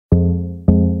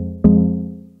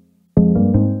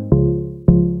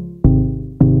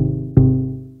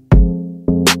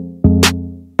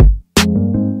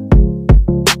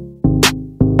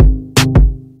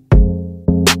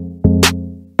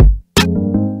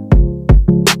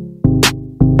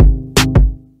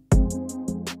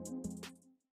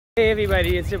Hey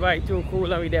everybody, it's your boy Too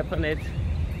Cool and we dep on it.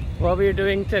 What we're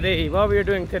doing today,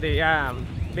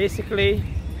 basically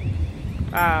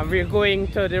we're going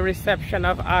to the reception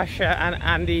of Asha and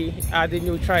Andy at the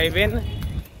new drive-in.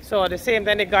 So at the same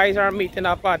time the guys are meeting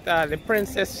up at the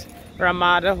Princess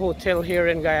Ramada Hotel here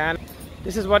in Guyana.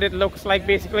 This is what it looks like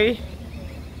basically.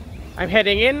 I'm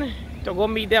heading in to go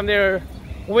meet them. They're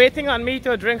waiting on me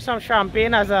to drink some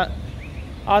champagne. As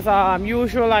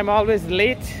usual, I'm always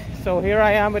late. So here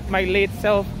I am with my late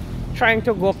self trying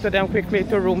to go up to them quickly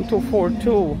to room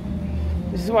 242.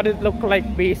 This is what it looked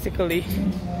like basically.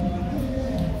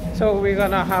 So we're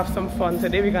gonna have some fun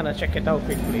today. We're gonna check it out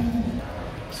quickly.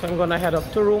 So I'm gonna head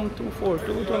up to room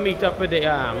 242 to meet up with the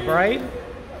bride.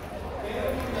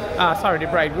 The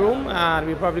bridegroom, and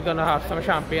we're probably gonna have some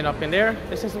champagne up in there.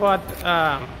 This is what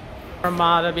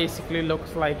Armada basically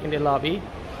looks like in the lobby.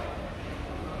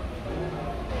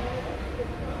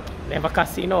 They have a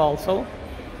casino also.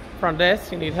 Front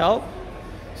desk, you need help.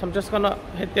 So I'm just gonna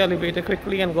hit the elevator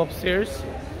quickly and go upstairs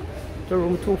to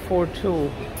room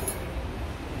 242.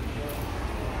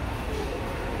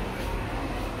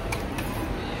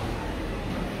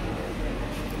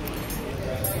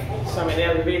 So I'm in the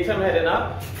elevator, I'm heading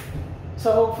up.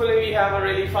 So hopefully we have a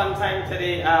really fun time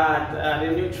today at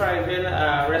the new drive-in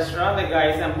restaurant. The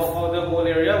guys have booked out the whole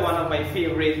area. One of my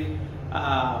favorite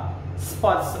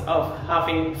spots of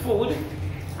having food.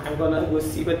 I'm gonna go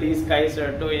see what these guys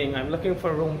are doing. I'm looking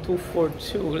for room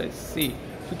 242. Let's see,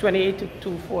 228 to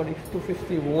 240,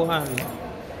 251,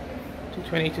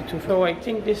 220 to 240. So I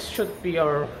think this should be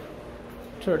our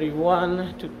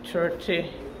 31 to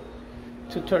 30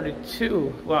 to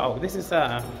 32. Wow, this is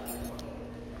a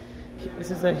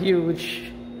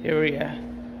huge area.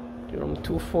 Room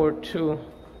 242,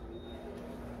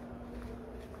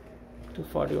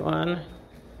 241.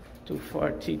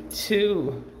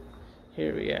 242.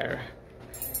 Here we are.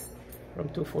 Room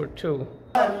 242.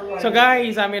 So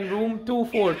guys, I'm in room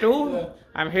 242.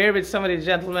 I'm here with some of the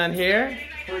gentlemen here.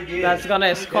 That's gonna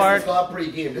escort. This is not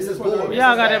pre-game. This is gold.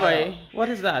 Yeah, I got it, boy. What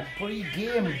is that?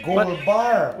 Pre-game gold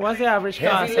bar. What's the average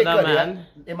cost of that, man?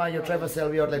 Imagine you try to sell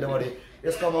me out like nobody.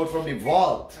 It's come out from the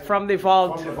vault. From the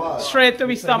vault. Straight to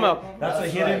my stomach. That's a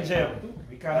hidden gem.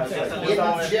 So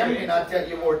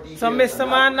Mr.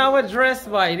 Man now addressed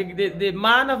by the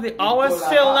man of the hour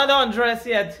still not undressed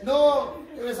yet. No,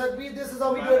 this is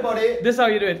how we do it, buddy. This is how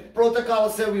you do it. Protocol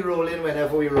say we roll in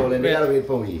whenever we roll in. We gotta wait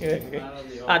for me.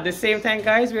 At the same time,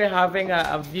 guys, we're having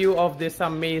a view of this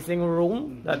amazing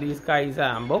room that these guys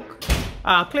book.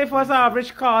 Cliff, what's the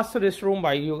average cost to this room?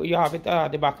 By you have it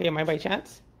at the back of your mind by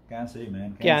chance? Can't see,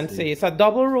 man. Can't see. It's a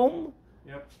double room.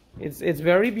 Yep. It's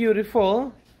very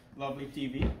beautiful. Lovely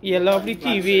TV. Yeah, lovely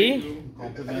TV.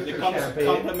 It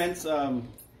complements. It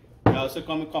also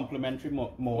come with complimentary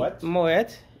Moet.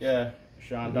 Moet. Yeah.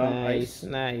 Chandon. Nice,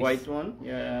 nice. White one.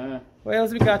 Yeah. What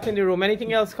else we got in the room?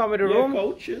 Anything else come with the room?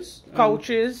 Couches.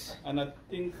 Couches. And a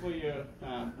thing for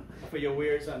your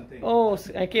wares and things. Oh,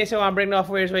 in case you want to bring enough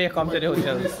wares when you come to the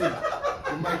hotel.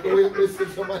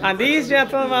 And these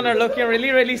gentlemen are looking really,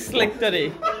 really slick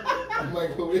today.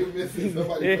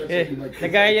 The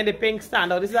guy in the pink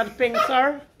stand. Oh, this is that pink,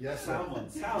 sir? Yes,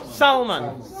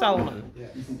 Salmon. Yeah.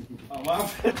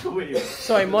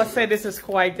 So I must say this is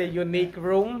quite a unique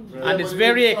room, and it's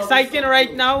very exciting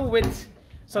right now.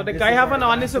 So the guy have an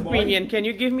honest opinion. Can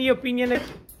you give me your opinion?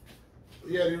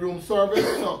 Yeah, the room service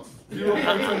sucks.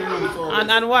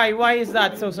 And why? Why is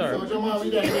that so, sir? So,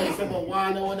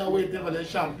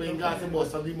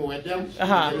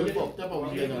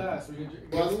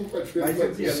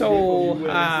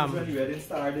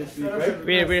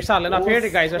 we're saddling up here. The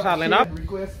guys are saddling up, and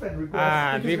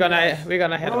we're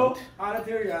gonna head out.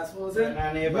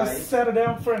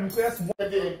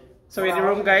 So in the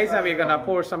room, guys, and we're gonna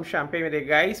pour some champagne with the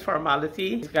guys.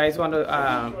 Formality. These guys want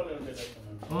to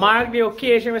mark the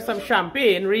occasion with some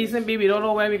champagne. Reason being, we don't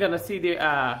know when we're gonna see the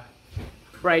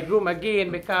bridegroom again,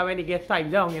 because when he gets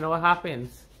tied down, you know what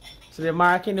happens. So they're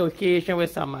marking the occasion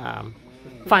with some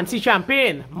fancy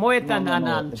champagne, Moet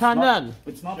and Chandon.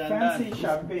 It's not fancy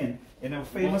champagne. In the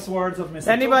famous words of Mr.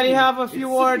 Anybody have a few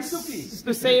words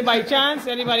to say by chance?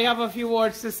 Anybody have a few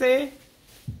words to say?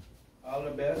 All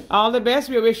the best. All the best.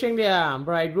 We're wishing the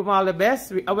bridegroom all the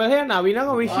best. Well, here now, we're not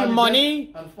going to wish him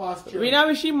money. We're not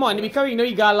wishing money because we know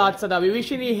you got lots of that. We're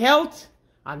wishing him health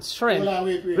and strength,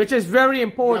 which is very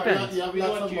important.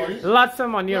 Lots of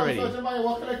money already.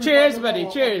 Cheers, buddy.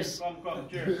 Cheers.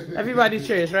 Everybody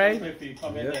cheers, right?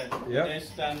 Yeah.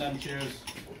 Stand and cheers.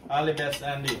 All the best,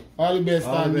 Andy. All the best,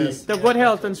 Andy. The good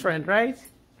health and strength, right?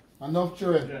 Enough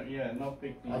children. Yeah, no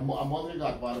big. I'm only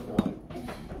got one.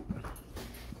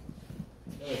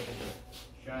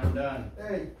 Chandon.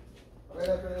 Hey.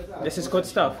 This is good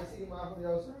stuff.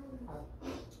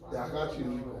 Yeah, I got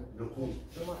you.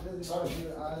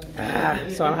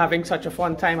 So I'm having such a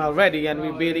fun time already, and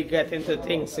we barely get into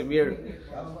things. We're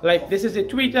like, this is the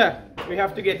tweeter. We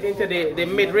have to get into the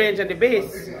mid-range and the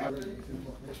bass.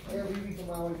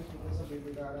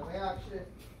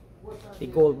 The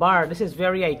gold bar. This is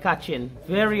very eye-catching.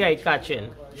 Very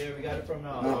eye-catching. Yeah, we got it from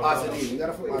Pasadena. We got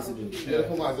it from Pasadena.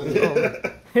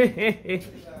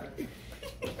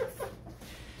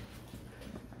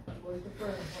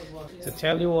 To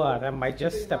tell you what, I might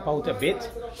just step out a bit,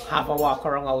 have a walk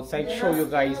around outside, show you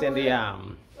guys in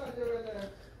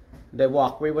the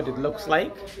walkway what it looks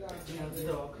like,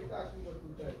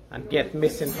 and get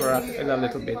missing for in a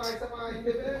little bit.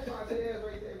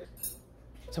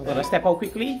 So I'm gonna step out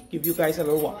quickly, give you guys a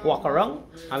little walk around,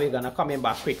 and we're gonna come in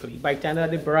back quickly. By the time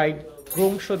that the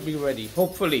bridegroom should be ready,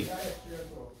 hopefully.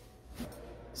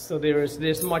 So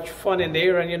there's much fun in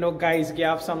there, and you know, guys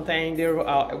give sometimes there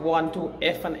one to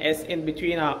F and S in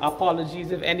between.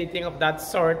 Apologies if anything of that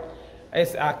sort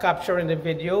is captured in the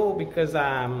video, because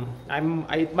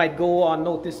it might go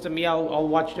unnoticed to me. I'll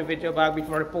watch the video back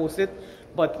before I post it,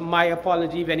 but my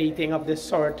apology if anything of this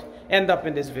sort end up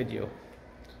in this video.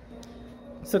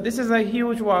 So this is a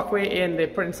huge walkway in the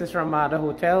Princess Ramada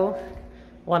Hotel.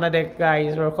 One of the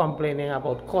guys were complaining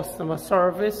about customer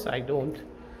service.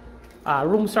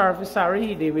 Room service,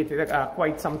 sorry. They waited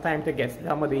quite some time to get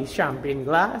some of the champagne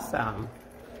glass.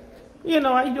 You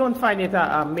know, I don't find it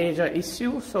a major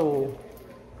issue, so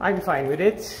I'm fine with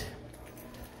it.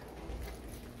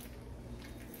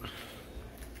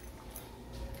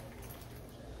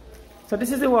 So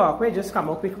this is the walkway. Just come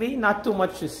out quickly. Not too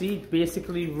much to see.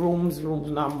 Basically rooms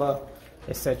number,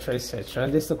 etc, etc.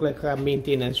 And this looks like a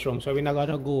maintenance room, so we're not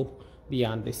gonna go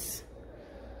beyond this.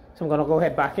 So I'm gonna go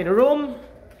head back in the room.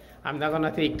 I'm not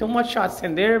gonna take too much shots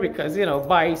in there, because you know,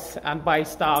 buy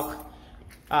stock,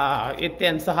 it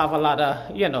tends to have a lot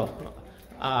of, you know,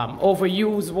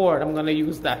 overused word. I'm gonna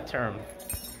use that term.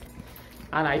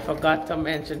 And I forgot to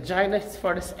mention, join us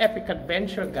for this epic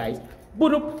adventure, guys.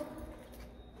 Boop.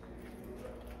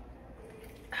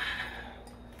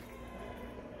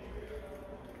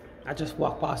 I just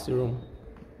walked past the room.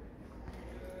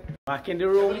 Back in the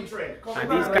room,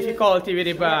 and these difficulty with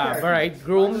the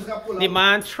bridegroom, the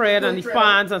man tread and the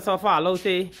pants and so far out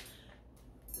there.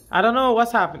 I don't know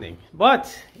what's happening,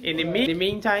 but in the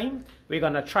meantime, we're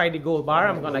gonna try the gold bar.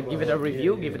 I'm gonna give it a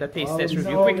review, give it a taste test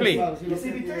review quickly.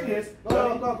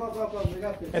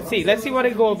 Let's see what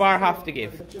the gold bar have to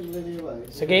give.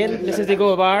 So again, this is the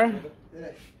gold bar.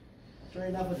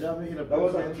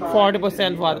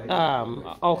 40%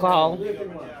 alcohol.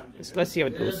 Let's see how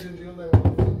it goes.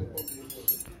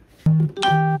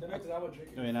 No,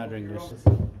 you're not drinking this.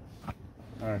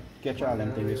 Alright, get your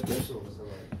empty whiskey.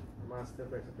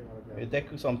 You take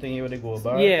something here with the gold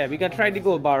bar? Yeah, we can try the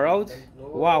gold bar out.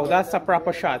 Wow, that's a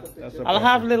proper shot. I'll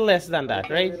have a little less than that,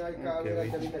 right? Okay,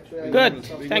 good.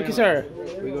 Thank you, sir.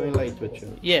 We're going light with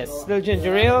you. Yes, little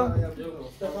ginger ale.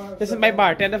 This is my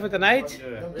bartender for tonight.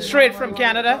 Straight from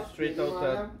Canada. Straight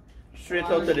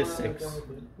out to the 6.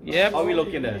 Yep. How are we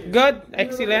looking at? Good.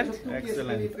 Excellent.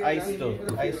 Excellent. Ice though.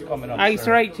 Ice coming up. Ice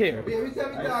right here. Ice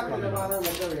coming up.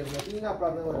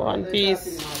 1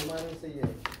 piece.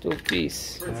 2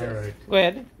 piece. Alright. Go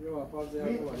ahead.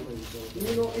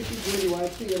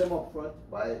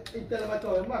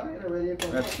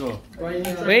 Let's go.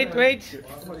 Wait.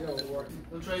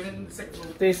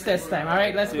 Taste test time.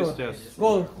 Alright, let's go. Taste test.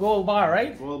 Gold bar,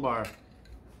 right? Gold bar.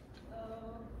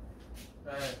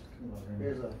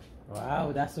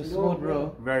 Wow, that's so smooth,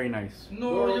 bro. Very nice.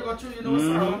 No, you got you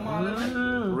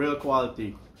know, Real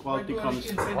quality. Quality comes with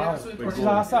This is gold.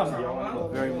 awesome.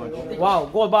 Very much. Wow,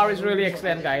 gold bar is really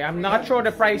excellent, guy. I'm not sure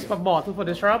the price per bottle for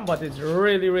this rum, but it's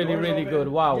really good.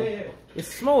 Wow,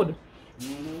 it's smooth.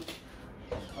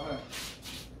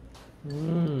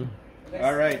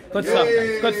 All right. Good stuff,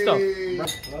 guys. Good stuff.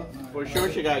 For sure,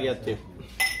 she gotta get tip.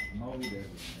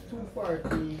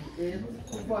 248,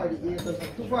 242.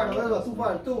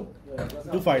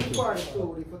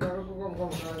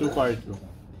 242.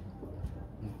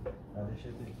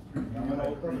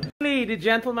 The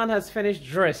gentleman has finished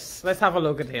dress. Let's have a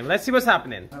look at him. Let's see what's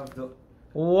happening.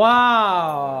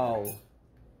 Wow.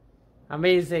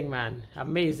 Amazing, man.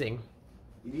 Amazing.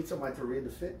 You need somebody to read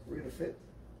the fit.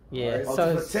 Yeah, Right,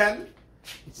 so it's 10.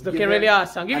 it's looking really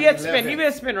awesome. Give me a spin. Give me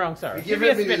a spin wrong, sir. Give me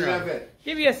a spin wrong.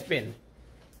 Give me a spin.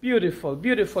 Beautiful,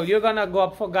 beautiful. You're gonna go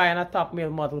up for guy and a top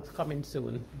male model coming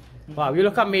soon. Wow, you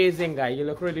look amazing, guy. You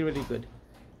look really good.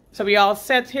 So we all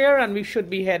set here, and we should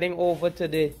be heading over to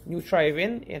the new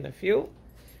drive-in in a few.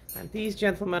 And these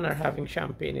gentlemen are having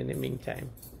champagne in the meantime.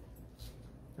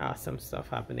 Awesome stuff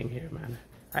happening here, man.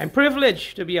 I'm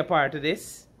privileged to be a part of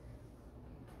this.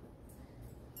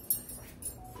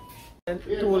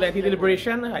 Two-legged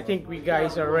deliberation. I think we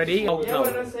guys are ready out now.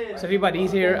 So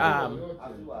everybody's here.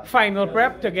 Final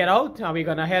prep to get out, and we're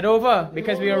gonna head over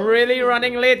because we are really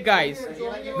running late, guys.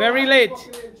 Very late.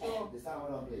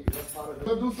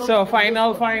 So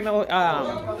final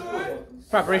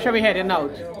preparation. We're heading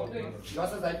out.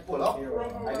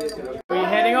 We're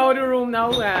heading out of the room now.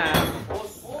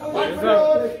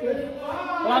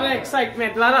 A lot of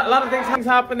excitement, a lot of things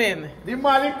happening. The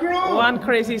Mali crew. One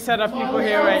crazy set of people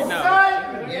here right now.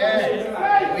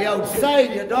 Yeah. We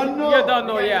outside, you don't know. You don't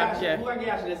know, yeah.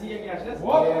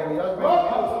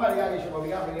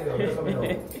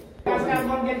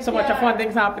 So much of fun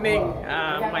things happening.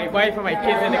 My wife and my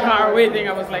kids in the car waiting.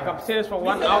 I was like upstairs for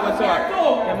 1 hour,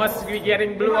 so they must be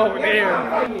getting blue over there.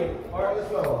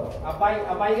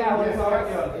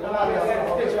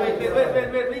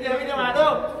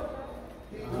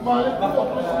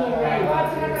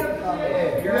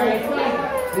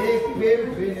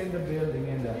 We've been in the building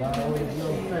in the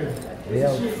we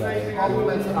outside.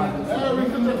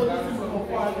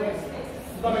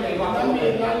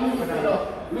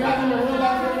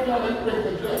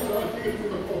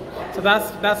 So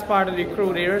that's part of the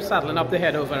crew there, saddling up the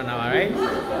head over now, alright?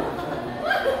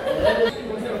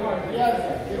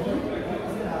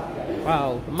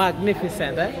 Wow,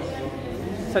 magnificent, eh?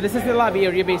 So this is the lobby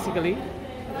area basically.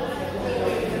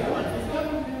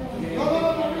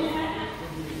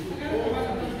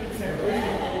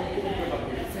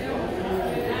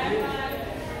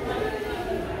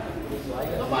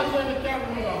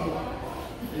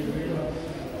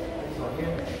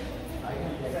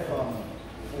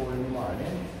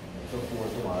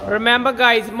 Remember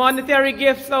guys, monetary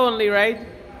gifts only, right?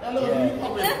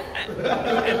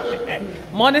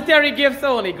 Monetary gifts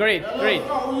only. Great, great.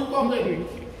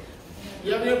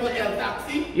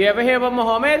 You ever hear about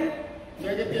Muhammad?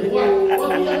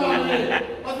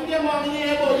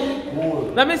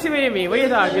 Let me see what you mean. What are you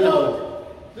talking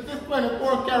about? This is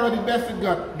 24 carat, the best it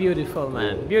got. Beautiful,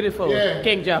 man. Beautiful. Yeah.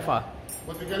 King Jaffa.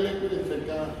 But you can live with it,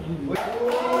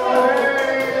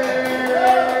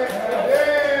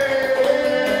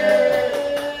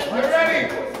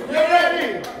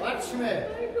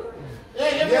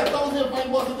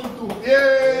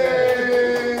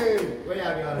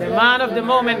 The man of the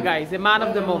moment, guys. The man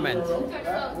of the moment.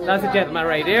 That's the gentleman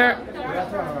right here.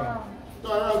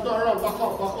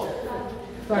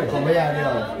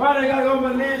 Party, gotta go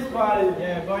my dance party.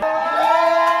 Yeah, boy.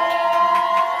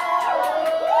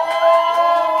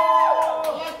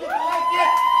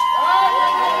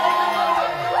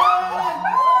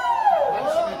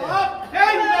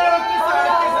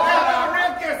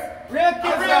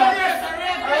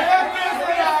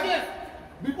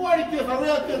 Before the kiss, a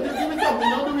real kiss, just give me something,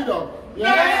 don't do me dog.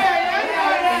 Yeah.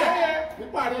 The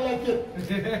party like it.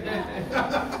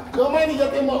 Don't mind you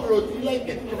get them up road, you like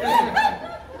it.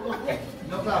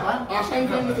 No problem. I shan't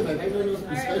come to them. I don't know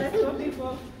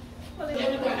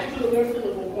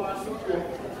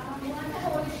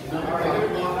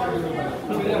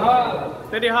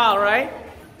To the hall, right?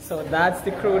 So that's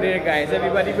the crew there, guys.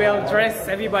 Everybody well dressed,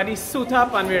 everybody suit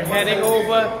up, and we're heading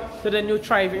over to the new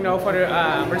thriving now for the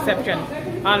reception.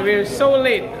 And we're so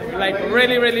late, like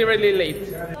really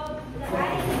late.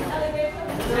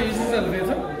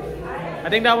 I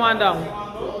think that one down.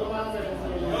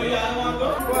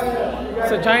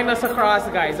 So join us across,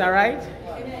 guys, alright?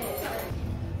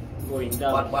 Going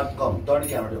down. But come, turn the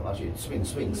camera to actually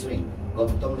swing. Go,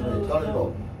 go.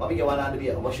 What we get one hand to be,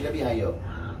 what should I behind you?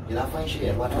 You're not fine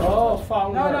shit. Watch. Oh,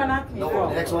 found No, not me. No,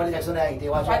 the next one. Watch.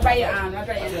 Watch by your arm. Watch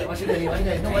by your arm. What should I do? No,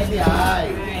 where's the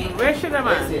eye? Where should I,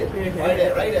 man? Right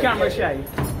there. Camera shy.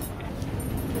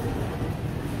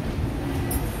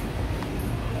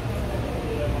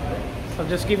 So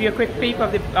just give you a quick peek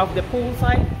of the pool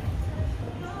side.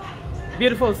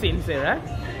 Beautiful scenes there, right?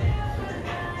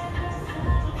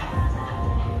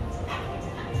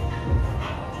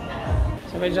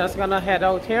 So we're just gonna head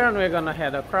out here and we're gonna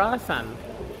head across, and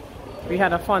we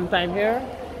had a fun time here.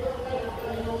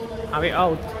 And we're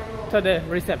out to the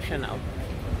reception now.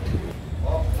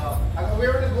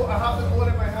 Where to go? I have the ball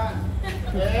in my hand.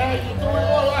 Yeah, you do it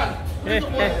all one.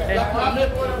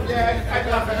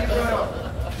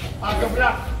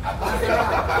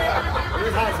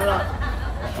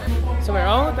 So we're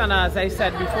out, and as I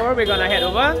said before, we're gonna head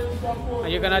over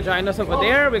and you're gonna join us over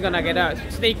there. We're gonna get a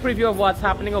sneak preview of what's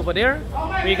happening over there.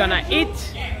 We're gonna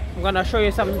eat. I'm gonna show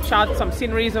you some shots, some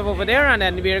sceneries of over there, and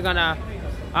then we're gonna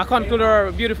conclude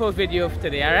our beautiful video of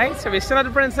today. Alright, so we're still at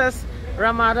the Princess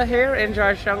Ramada here in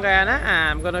Georgetown, Guyana, and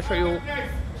I'm gonna show you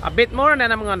a bit more and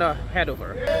then I'm gonna head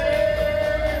over.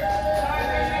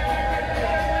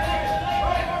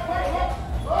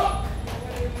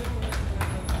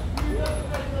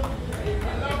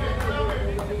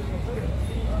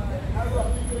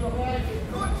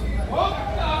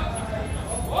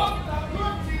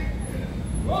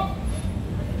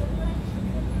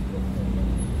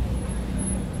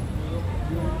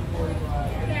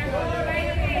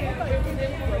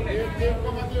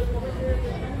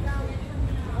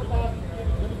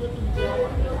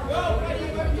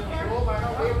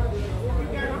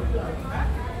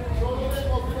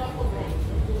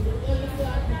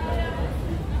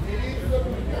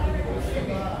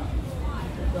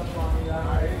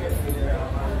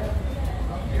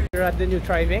 We're at the new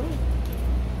driving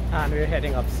and we're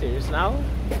heading upstairs now.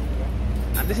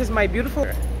 And this is my beautiful.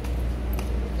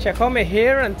 Check out my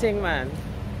hair and thing, man.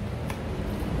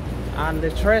 And the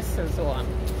dress and so on.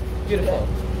 Beautiful.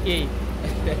 Yay.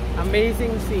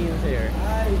 Amazing scenes here.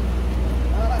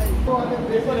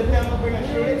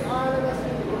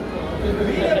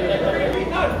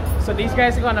 So these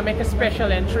guys are gonna make a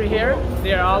special entry here.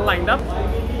 They're all lined up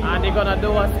and they're gonna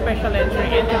do a special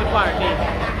entry into the party.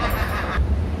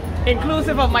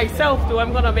 Inclusive of myself too,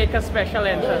 I'm gonna make a special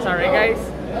entrance, alright guys?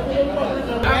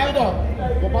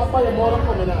 Go back by your mother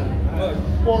coming on.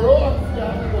 Poro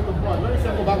and go to front. Let me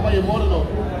say go back by your mother now.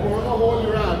 Poro no hold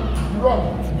your hand. Run.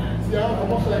 See how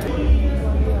come up like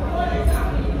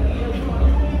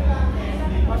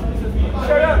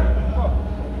shut up!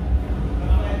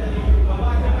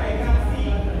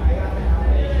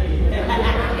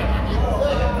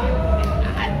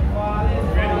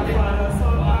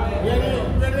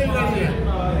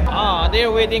 They're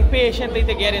waiting patiently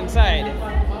to get inside.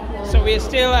 So we're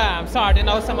still sorting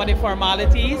out some of the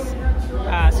formalities.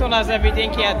 As soon as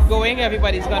everything gets going,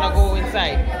 everybody's gonna go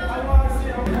inside.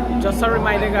 Just a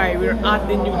reminder, guys, we're at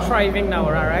the new driving now,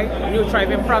 alright? New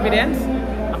driving Providence.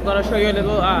 I'm gonna show you a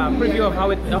little preview of how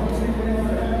it looks.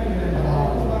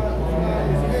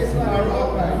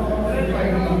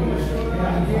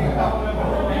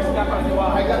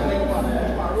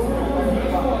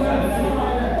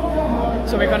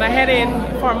 So we're gonna head in,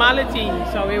 formality.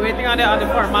 So we're waiting on the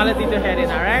formality to head in,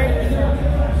 alright?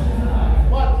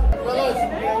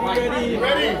 Ready?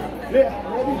 Ready?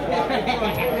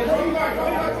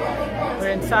 We're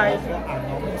inside.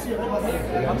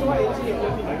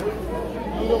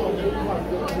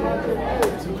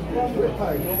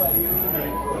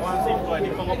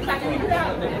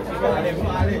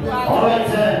 Alright,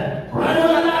 sir. Right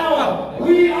on now,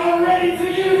 we are ready to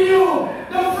give you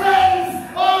the friends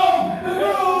of the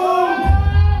room.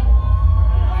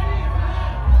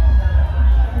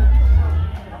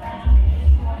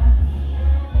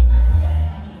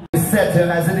 Set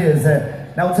as it is.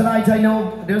 Now tonight I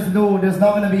know there's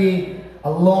not going to be a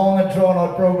long and drawn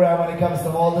out program when it comes to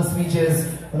all the speeches.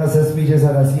 When I say speeches,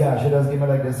 and I see she does give me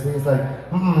like this face like,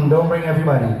 don't bring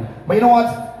everybody. But you know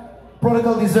what?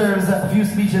 Protocol deserves a few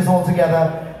speeches all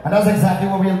together, and that's exactly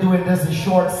what we'll do in this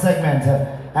short segment.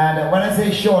 And when I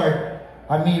say short,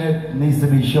 I mean it needs to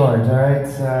be short, alright?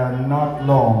 Not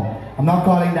long. I'm not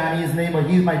calling Danny his name, but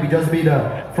he might just be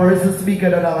the first speaker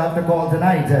that I'll have to call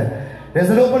tonight. There's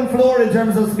an open floor in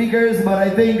terms of speakers, but I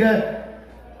think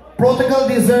Protocol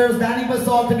deserves Danny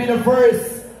Basalt to be the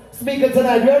first speaker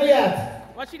tonight. Where are you at?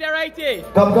 What's there right here?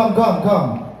 Come.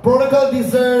 Protocol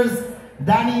deserves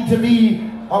Danny to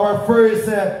be our first,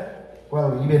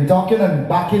 well, you've been talking and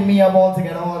backing me up all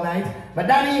together all night. But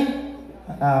Danny,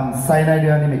 cyanide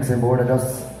on the mixing board, I'm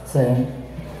just saying.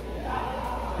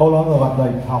 How long about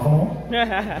like half an hour?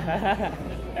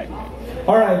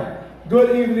 Alright,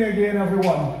 good evening again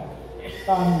everyone.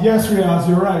 Yes, Riaz,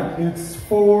 you're right. It's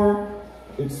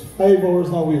 5 hours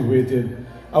now we've waited.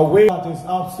 A wait that is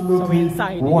absolutely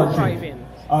worth it.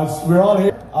 As we're all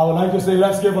here, I would like to say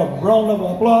let's give a round of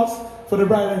applause for the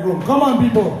bride and groom. Come on,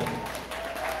 people.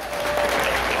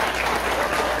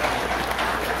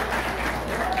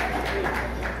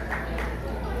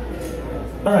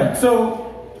 Alright, so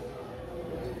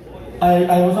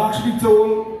I was actually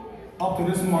told up to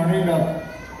this morning that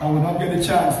I would not get a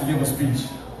chance to give a speech.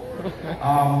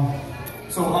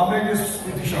 So I'll make this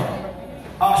pretty short.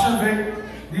 Asha and Vick,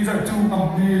 these are two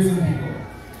amazing people.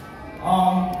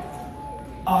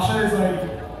 Asha is like,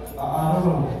 I don't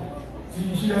know,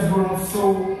 she has grown so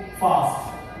fast.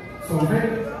 So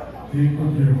Vick,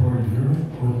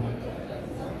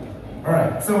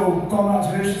 alright, so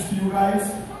congratulations to you guys.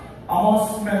 I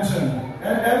must mention,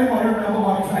 everybody remember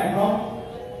Bonnie's nightclub?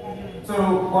 So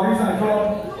Bonnie's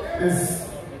nightclub is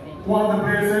one of the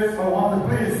places, or one of the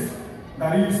places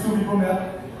that these two people met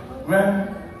when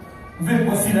Vick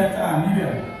was selected and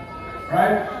media.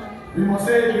 right? We must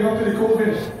say, big up to the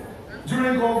COVID.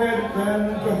 During COVID, when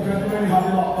 2020 we had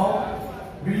the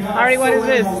lockdown, we had Harry, what is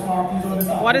this?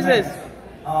 What is this?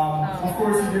 Of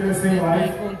course, you did this thing,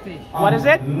 right? What is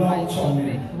it? Chow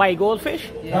By goldfish?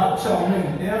 That chow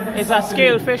mein. It's a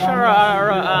scale fish or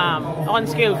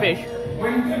unscaled fish?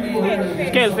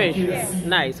 Scale fish.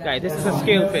 Nice, guys. This is a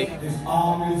scale fish. This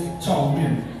arm is chow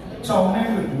mein. Chow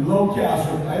mein with low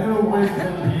casserole. I don't know where it's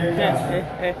going to be a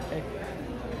casserole.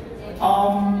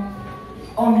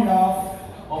 On behalf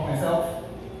of myself,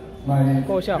 my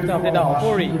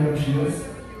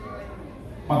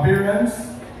my parents,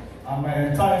 and my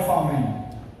entire family,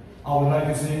 I would like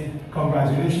to say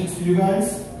congratulations to you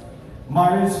guys.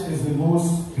 Marriage is the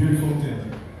most beautiful thing.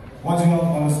 Once you have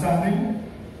understanding,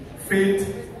 faith,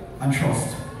 and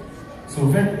trust. So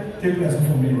Vic, take a lesson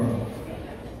from me, brother.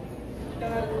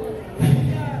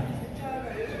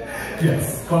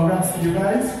 Yes, congrats to you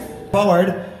guys.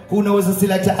 Forward, who knows the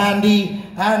selector Andy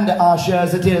and Asha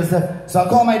as it is. So I'll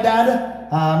call my dad,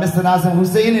 Mr. Nazim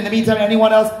Hussein. In the meantime,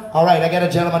 anyone else? All right, I got a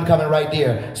gentleman coming right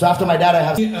there. So after my dad, I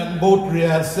have... And both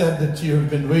Riyadh said that you've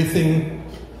been waiting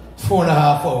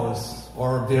 4.5 hours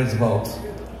or thereabouts.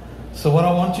 So what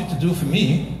I want you to do for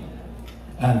me,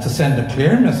 and to send a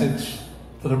clear message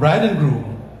to the bride and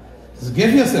groom, is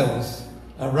give yourselves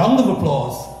a round of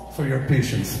applause for your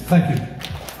patience. Thank you.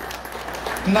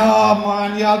 No,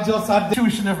 man, y'all just had the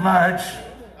institution of marriage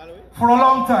for a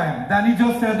long time. Danny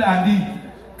just said, Andy,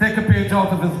 take a page out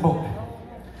of his book.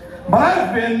 But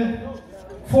I've been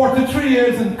 43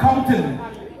 years and counting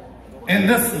in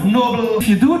this noble... If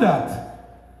you do that,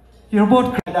 you're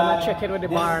both... Check in with the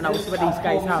bar now, see what these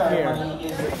guys have here.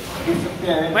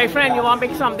 My friend, you want to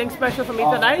make something special for me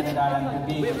tonight?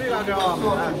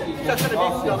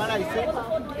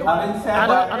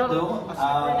 I don't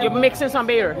know. You're mixing some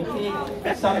beer.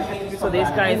 So these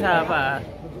guys have,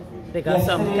 they got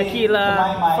some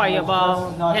tequila,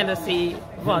 Fireball, Hennessy,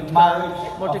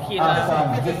 vodka, more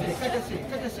tequila.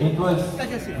 It was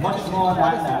much more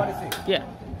than that. Yeah.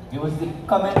 It was the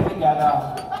coming together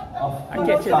of I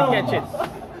catch it, I catch it.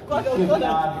 the Tribunal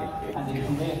and the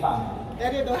Today family.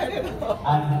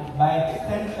 And by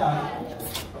extension,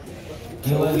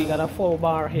 So we got a full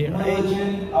bar here.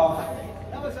 origin of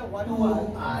 2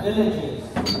 villages,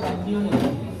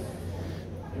 communities.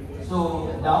 So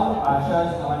now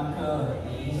Asha's gone to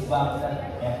the East Banks and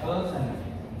Eccles, and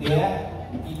there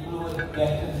people would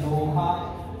get to know her,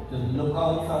 to look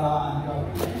out for her, and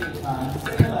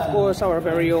Of course, our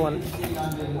very own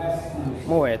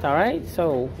Moet, alright?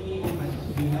 So,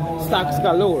 stocks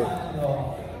galore.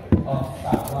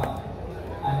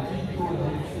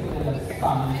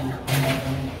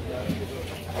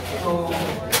 So,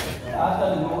 after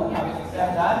Lord having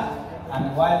said that,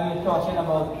 and while we're talking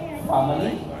about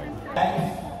family,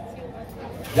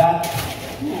 that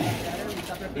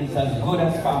is as good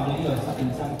as family, or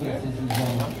in some cases is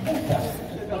better.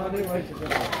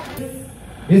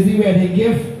 Is the wedding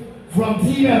gift from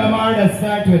Team MMR that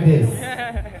start with this.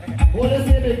 What does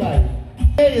it mean by?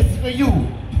 A is for you.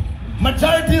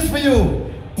 Majority is for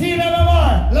you. Team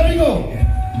MMR, let me go.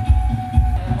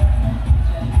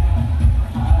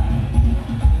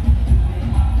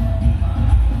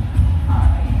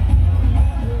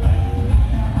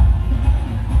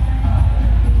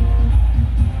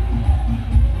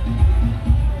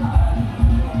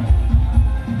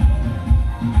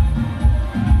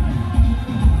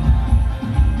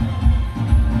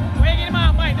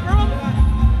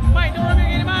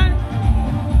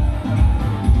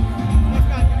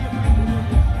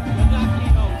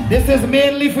 This is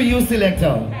mainly for you,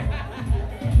 selector.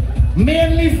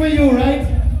 Mainly for you, right?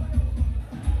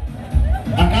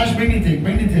 Akash, bring the thing,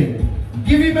 bring the thing.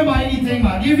 Give him my eating,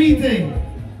 man. Give eating.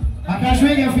 Akash,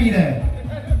 where your feet there?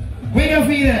 Where your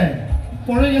feet there?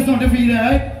 Pour in something for you there,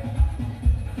 right?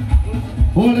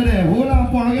 Hold it there. Hold on,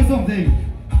 pour in something.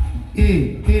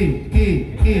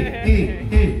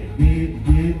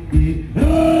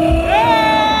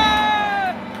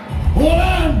 Hold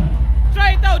on.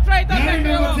 Try it out, try it out. I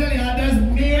remember telling you, that's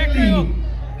mainly,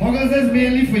 August, that's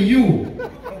mainly for you.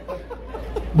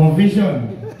 But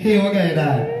vision, hey, okay,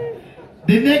 that.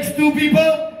 The next 2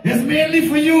 people is mainly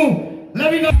for you.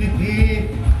 Let me know.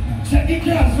 Check the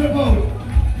cars for a boat.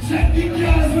 Check the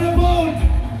cars for a boat.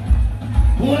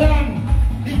 Hold on.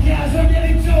 The cars are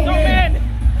getting chosen.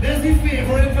 There's the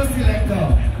favorite for selector.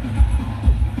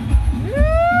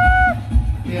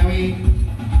 Yeah,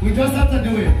 we just have to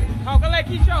do it. How can I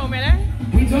keep showing, man, eh?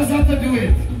 We just have to do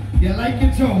it. You like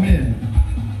it, show me.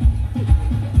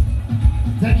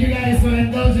 Thank you guys for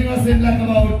indulging us in like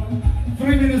about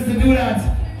 3 minutes to do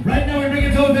that. Right now we bring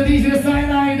it over to DJ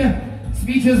Cyanide.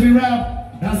 Speeches we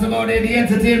wrap. That's about it, the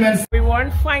entertainment. We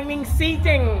weren't finding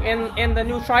seating in the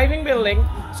new driving building,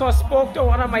 so I spoke to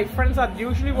one of my friends that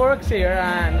usually works here,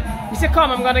 and he said, come,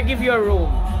 I'm gonna give you a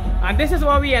room. And this is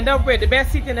what we end up with, the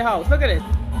best seat in the house. Look at it.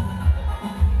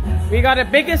 We got the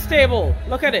biggest table.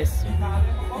 Look at this.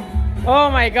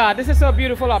 Oh my God, this is so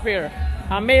beautiful up here.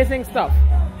 Amazing stuff.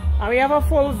 And we have a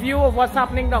full view of what's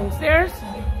happening downstairs.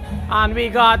 And we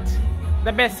got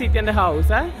the best seat in the house,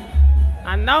 eh?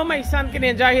 And now my son can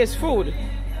enjoy his food.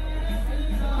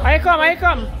 I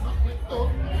come.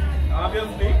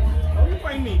 Obviously. How you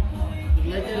find me?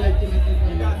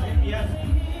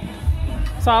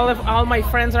 So all my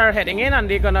friends are heading in and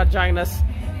they're gonna join us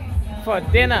for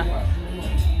dinner.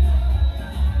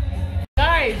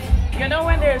 Guys, you know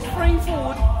when there's free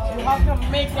food, you have to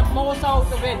make the most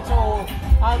out of it. So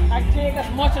I take as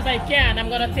much as I can. I'm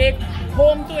gonna take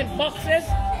home to in boxes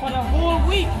for the whole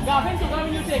week. Gavin, so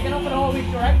Gavin, you take it up for the whole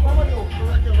week, right? What about you?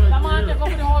 Come on, take up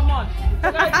for the whole month.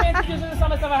 So guys, take pictures of the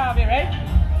summer stuff I have here, right?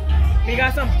 We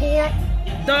got some pork,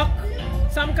 duck,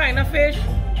 some kind of fish,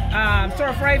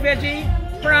 stir-fry veggie,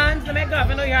 prawns. The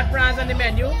Gavin know you had prawns on the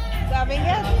menu. Gavin,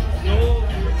 yes? No,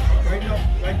 right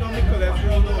now the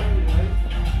cholesterol low.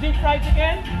 Deep fried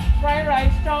chicken, fried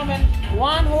rice, chow mein,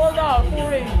 one whole dog, 4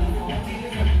 rings.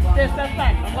 Taste that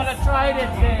time. I'm gonna try this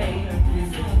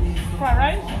fried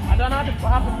rice. I don't know how to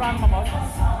have the prawn in my mouth.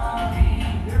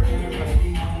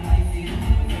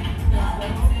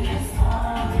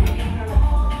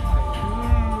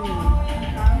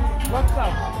 What's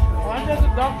up? I want this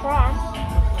dog prawn.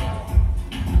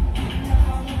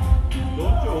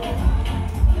 Don't choke.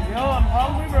 Yo, I'm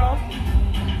hungry, bro.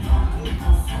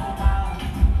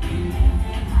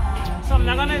 So I'm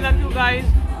not gonna let you guys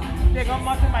take up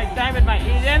much of my time with my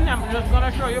eating. I'm just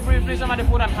gonna show you briefly some of the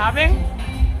food I'm having.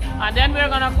 And then we're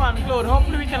gonna conclude.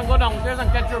 Hopefully we can go downstairs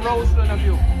and catch a roast in a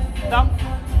few. Duck.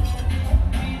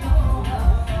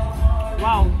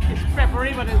 Wow, it's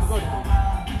peppery but it's good.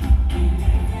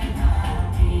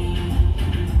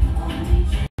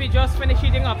 We just finished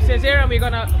eating upstairs here and we're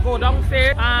gonna go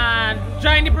downstairs and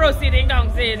join the proceeding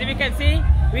downstairs. If you can see,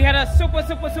 we had a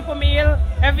super meal.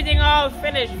 Everything all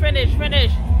finished. We're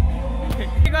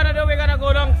gonna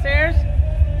go downstairs.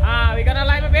 We're gonna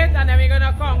lime a bit and then we're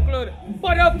gonna conclude.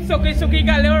 Put up suki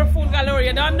galore, food galore.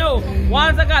 You don't know.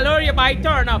 Once a galore, you buy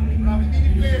turn up.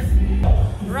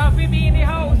 Rafi B in the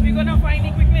house. We're gonna find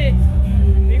it quickly.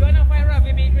 We're gonna find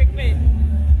Rafi B quickly.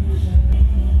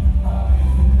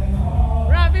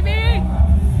 Rafi B!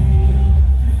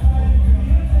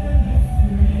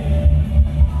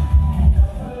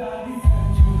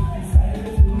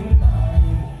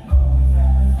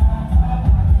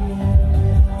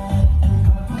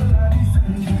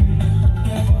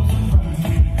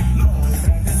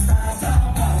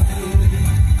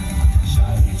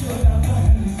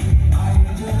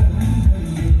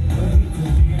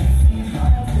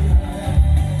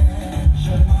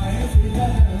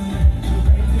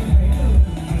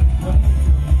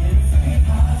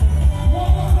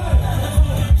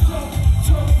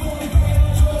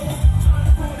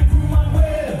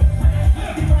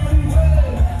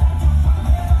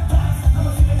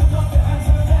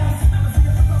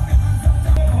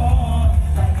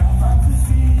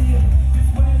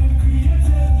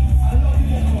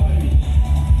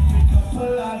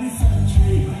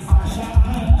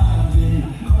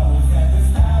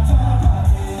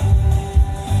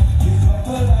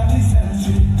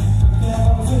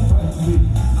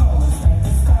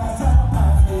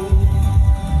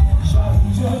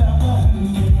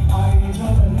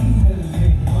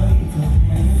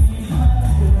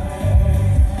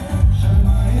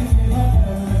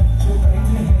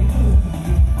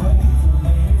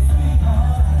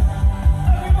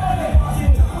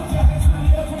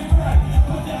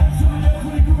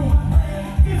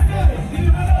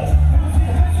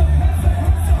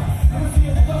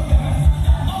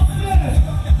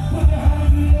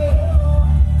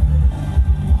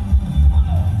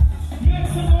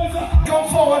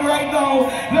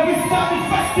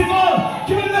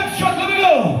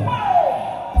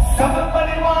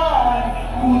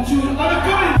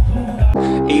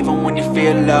 Even when you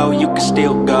feel low, you can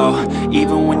still go.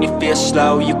 Even when you feel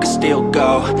slow, you can still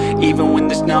go. Even when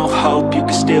there's no hope, you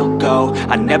can still go.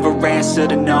 I never answer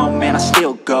to no, man, I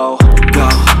still go. Go,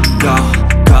 go,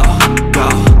 go, go,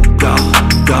 go,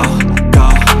 go,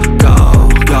 go, go,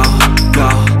 go,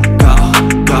 go, go,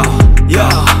 go, yo,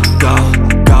 go,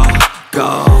 go, go.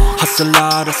 Hustle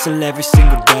hard, hustle every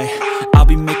single day. I'll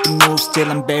be making moves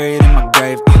till I'm buried in my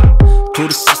grave. To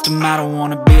the system, I don't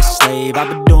wanna be a slave. I've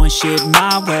been doing shit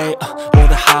my way, or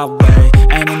the highway.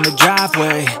 And in the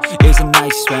driveway is a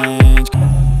nice range.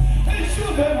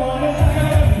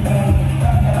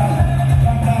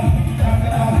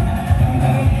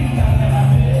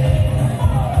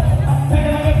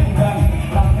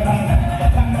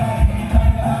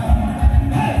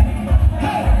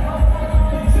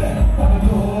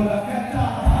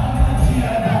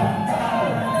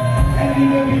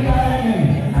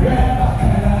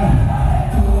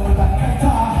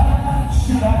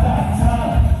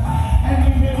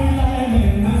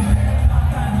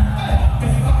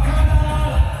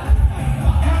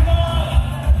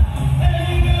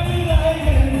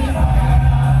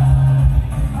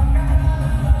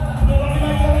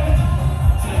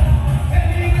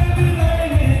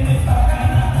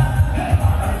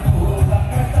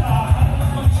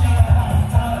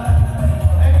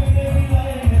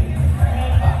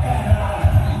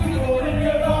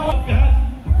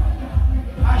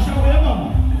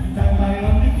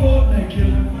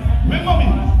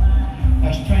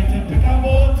 pick a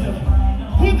boat.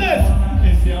 Who this?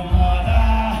 It's your mother.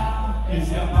 It's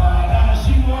your mother.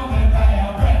 She won't make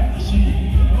my bread. She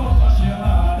knows your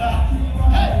mother.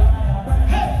 Hey,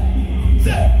 hey,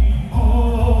 say,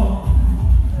 oh,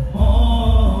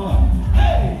 oh,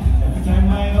 hey. Every time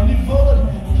I on the phone,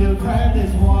 she'll cry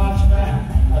this watch man.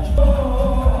 Oh,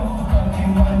 you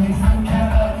want me some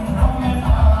carrot from your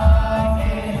pocket?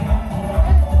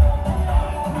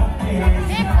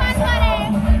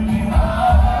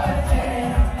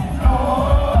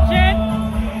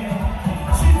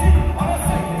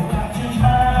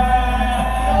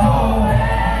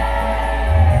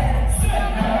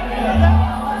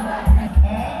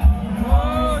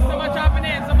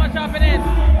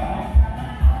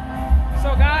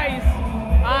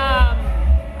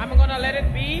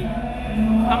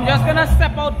 I'm just gonna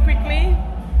step out quickly,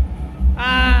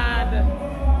 and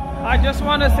I just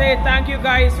want to say thank you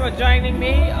guys for joining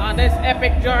me on this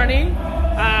epic journey.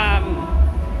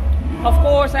 Of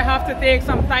course, I have to take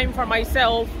some time for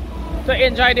myself to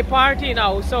enjoy the party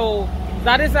now, so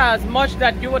that is as much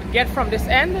that you would get from this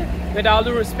end. With all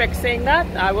due respect saying that,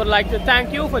 I would like to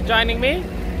thank you for joining me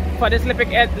for this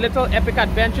little epic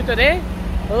adventure today.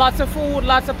 Lots of food,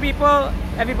 lots of people,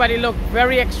 everybody looked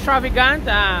very extravagant.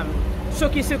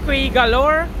 Suki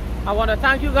galore. I want to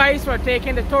thank you guys for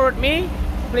taking the tour with me.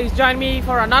 Please join me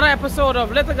for another episode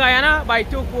of Little Guyana by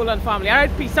Too Cool and Family. Alright,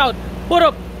 peace out. Put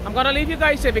up. I'm gonna leave you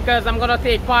guys here because I'm gonna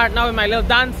take part now in my little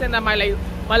dancing and my little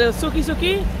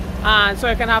Suki, and so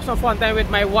I can have some fun time with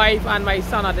my wife and my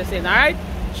son at the same. Alright?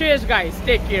 Cheers guys.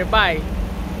 Take care. Bye.